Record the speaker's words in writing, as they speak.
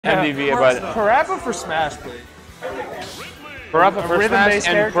MDV, but Parappa for Smash, please. Parappa for Smash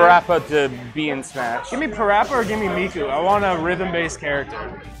and Parappa to be in Smash. Give me Parappa or give me Miku. I want a rhythm-based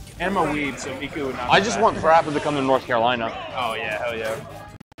character. And I'm a weeb, so Miku would not be I just want Parappa to come to North Carolina. Oh yeah, hell yeah.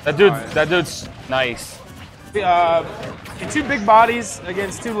 That dude's nice. Two big bodies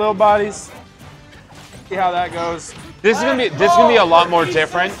against two little bodies. See how that goes. This is gonna be a lot more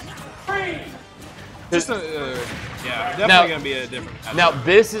different. Yeah, definitely gonna be a different matchup. Now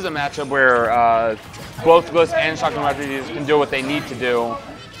this is a matchup where both Glist and Shotgun can do what they need to do.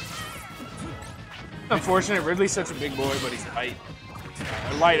 Unfortunate, Ridley's such a big boy, but he's light.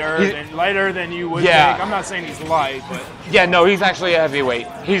 Lighter than you would think. I'm not saying he's light, but yeah, no, he's actually a heavyweight.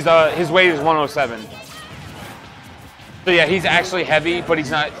 He's his weight is 107. So yeah, he's actually heavy, but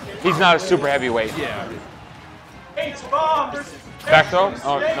he's not a super heavyweight. Yeah. Back throw?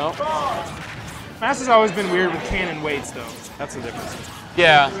 Oh no. Smash has always been weird with cannon weights, though. That's the difference.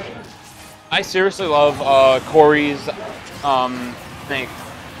 Yeah. I seriously love Corey's snake.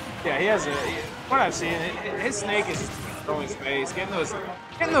 Yeah, he has what I've seen, his snake is just throwing space, getting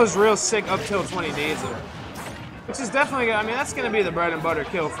those real sick up tilt 20Ds, which is definitely, I mean, that's going to be the bread and butter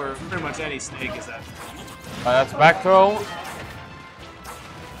kill for pretty much any snake, is that. That's back throw.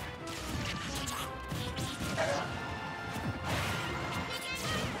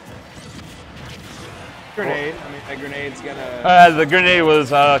 Grenade. I mean, that grenade's gonna. The grenade was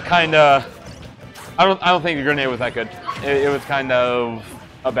kind of. I don't think the grenade was that good. It was kind of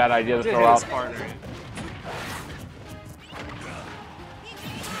a bad idea to throw out.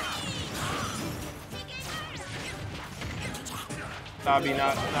 Wasabi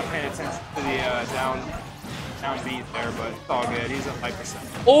not paying attention to the down beat there, but it's all good. He's at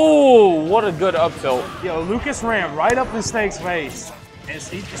 5%. Oh, what a good up tilt. Yo, Lucas ran right up the snake's face, and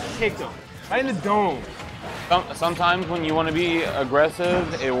he just kicked him right in the dome. Sometimes when you want to be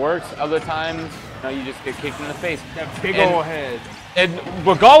aggressive, it works. Other times, you just get kicked in the face. That big old head. And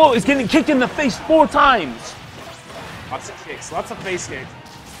Regalo is getting kicked in the face 4 times. Lots of kicks, lots of face kicks.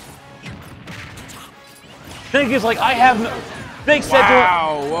 Snake is like, I have no... Snake said,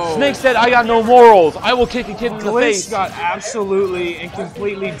 whoa. Snake said, I got no morals. I will kick a kid in the face. Glist got absolutely and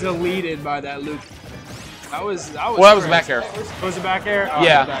completely deleted by that Luke. That was well, that was back air. Was it back air? Oh,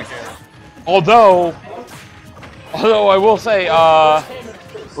 yeah. Back air. Although I will say,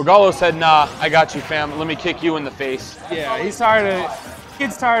 Regalo said, nah, I got you, fam. Let me kick you in the face. Yeah, kid's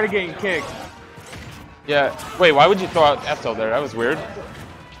tired of getting kicked. Yeah. Wait, why would you throw out F-tilt there? That was weird.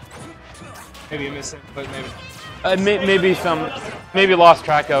 Maybe you missed it, but maybe. Maybe lost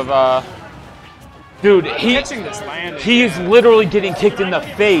track of, dude, he's literally getting kicked in the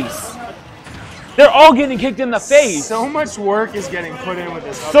face. They're all getting kicked in the face. So much work is getting put in with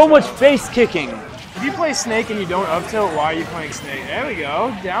this up So much face kicking. If you play Snake and you don't up tilt, why are you playing Snake? There we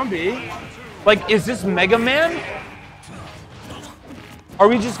go, down B. Like, is this Mega Man? Are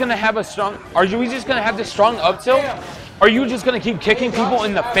we just gonna have this strong up tilt? Are you just gonna keep kicking people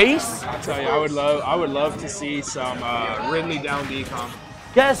in the face? I'll tell you, I would love to see some Ridley down B comp.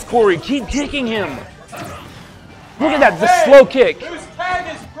 Yes, Corey, keep kicking him. Look at that, the slow kick. Whose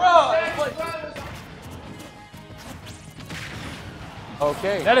tag is bro?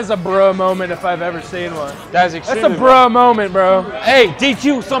 Okay. That is a bro moment if I've ever seen one. That's a bro moment, bro. Hey,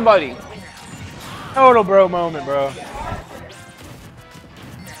 DQ somebody. Total bro moment, bro.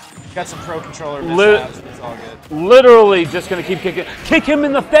 Got some pro controller mishaps, and it's all good. Literally just gonna keep kicking. Kick him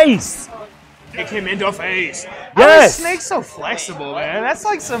in the face. Kick him in the face. Yes. How is Snake so flexible, man? That's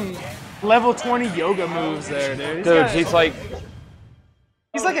like some level 20 yoga moves there, dude.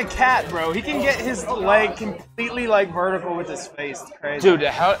 He's like a cat, bro. He can get his leg completely like vertical with his face. It's crazy. Dude,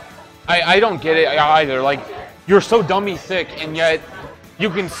 I don't get it either. Like, you're so dummy thick, and yet you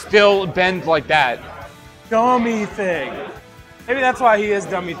can still bend like that. Dummy thick. Maybe that's why he is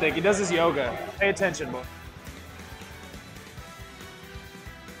dummy thick. He does his yoga. Pay attention, boy.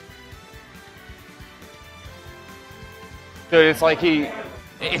 Dude, it's like he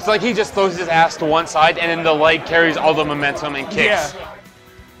just throws his ass to one side, and then the leg carries all the momentum and kicks.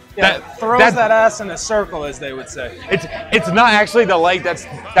 Yeah. Throws that ass in a circle, as they would say. It's not actually the leg that's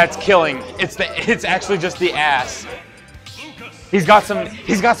killing. It's actually just the ass. He's got some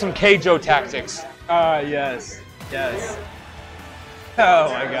Keijo tactics. Yes.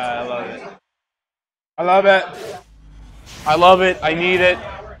 Oh my god, I love it. I love it. I love it. I need it.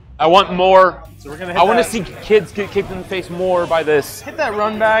 I want more. So we're gonna I want to see kids get kicked in the face more by this. Hit that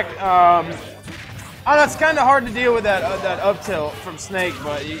run back. Oh, it's kind of hard to deal with that up tilt from Snake,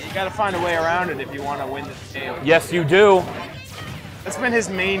 but you got to find a way around it if you want to win this game. Yes, you do. That's been his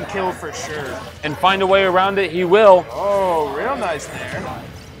main kill for sure. And find a way around it, he will. Oh, real nice there.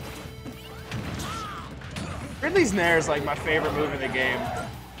 Ridley's Nair is like my favorite move in the game.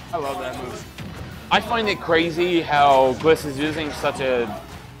 I love that move. I find it crazy how Glist is using such a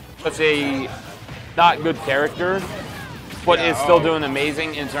not good character, but is still doing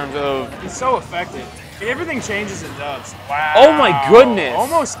amazing in terms of. He's so effective. And everything changes in dubs. Wow. Oh my goodness!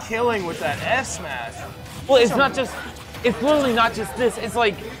 Almost killing with that F smash. Well, it's not just. It's literally not just this. It's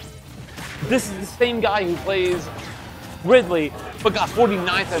like this is the same guy who plays Ridley, but got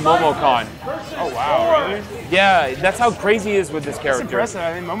 49th at Momocon. Oh wow, really? Yeah, that's how crazy he is with this That's character. impressive.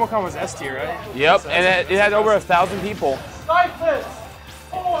 I mean, Momocon was S tier, right? Yep, and it had over 1,000 people.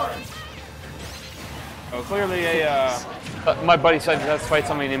 Oh, clearly a. My buddy said let's fight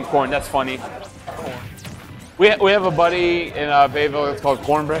somebody named Corn. That's funny. We have a buddy in Bayville that's called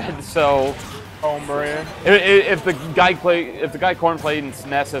Cornbread. So Cornbread. if the guy Corn played in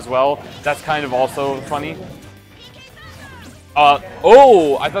SNES as well, that's kind of also funny.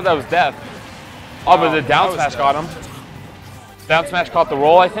 Oh, I thought that was death. Oh, but the down smash got him. Down smash caught the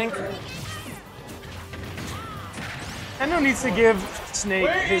roll, I think. Nintendo needs to give Snake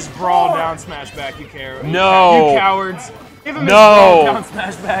his brawl down smash back, you care. No. You cowards. Give him his brawl down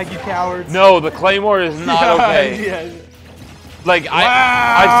smash back, you cowards. No, the Claymore is not okay. Yeah. Like,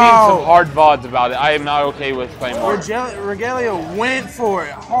 I've seen some hard VODs about it. I am not okay with Claymore. Regalo went for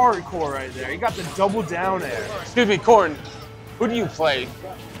it hardcore right there. He got the double down air. Excuse me, Corn. Who do you play?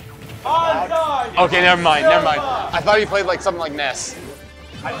 Onside. Okay, never mind. I thought you played like something like Ness.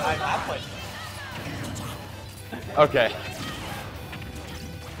 I played. Okay.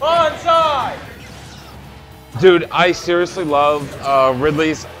 Onside. Dude, I seriously love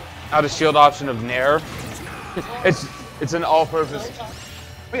Ridley's out of shield option of Nair. It's an all-purpose. Oh,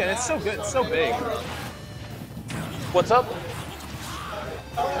 yeah, that's so good. It's so big. What's up?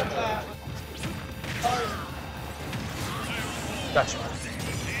 Gotcha.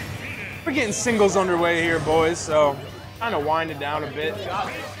 We're getting singles underway here, boys, so kind of wind it down a bit.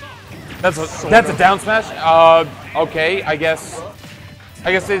 That's a down smash? Okay, I guess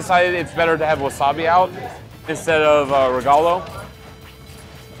they decided it's better to have Wasabi out instead of Regalo.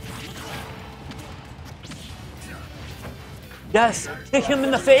 Yes, kick him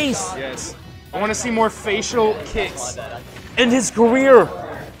in the face. Yes. I want to see more facial kicks. End his career.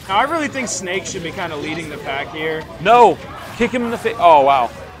 Now, I really think Snake should be kind of leading the pack here. No, kick him in the face. Oh, wow.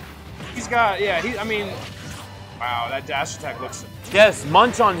 He's got, yeah, I mean, wow, that dash attack looks. Yes,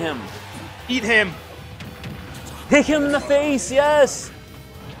 munch on him. Eat him. Kick him in the face, yes.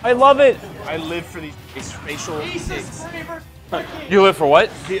 I love it. I live for these facial kicks. You live for what?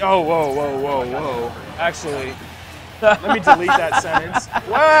 Oh, whoa. Actually, let me delete that sentence.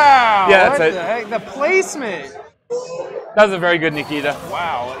 Wow. Yeah, what that's the it. heck? The placement. That was a very good Nikita.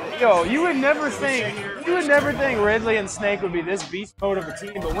 Wow. Yo, you would never think Ridley and Snake would be this beast mode of a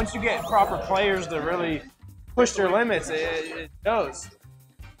team, but once you get proper players to really push their limits, it does.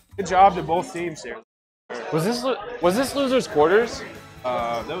 Good job to both teams here. Was this losers quarters?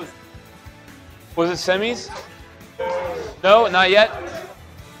 That Was it semis? No, not yet.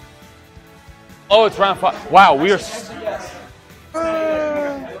 Oh, it's round 5. Wow, we are.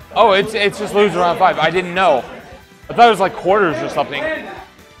 Oh, it's just loser round 5. I didn't know. I thought it was like quarters or something.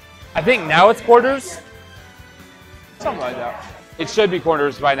 I think now it's quarters. something like that. It should be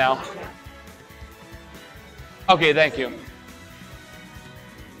quarters by now. Okay, thank you.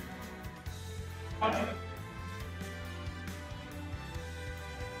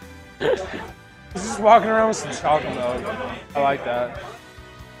 He's just walking around with some chocolate milk. I like that.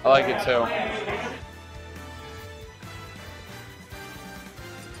 I like it too.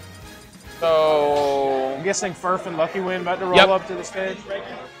 So I'm guessing Furf and Lucky Win about to roll Yep. up to the stage.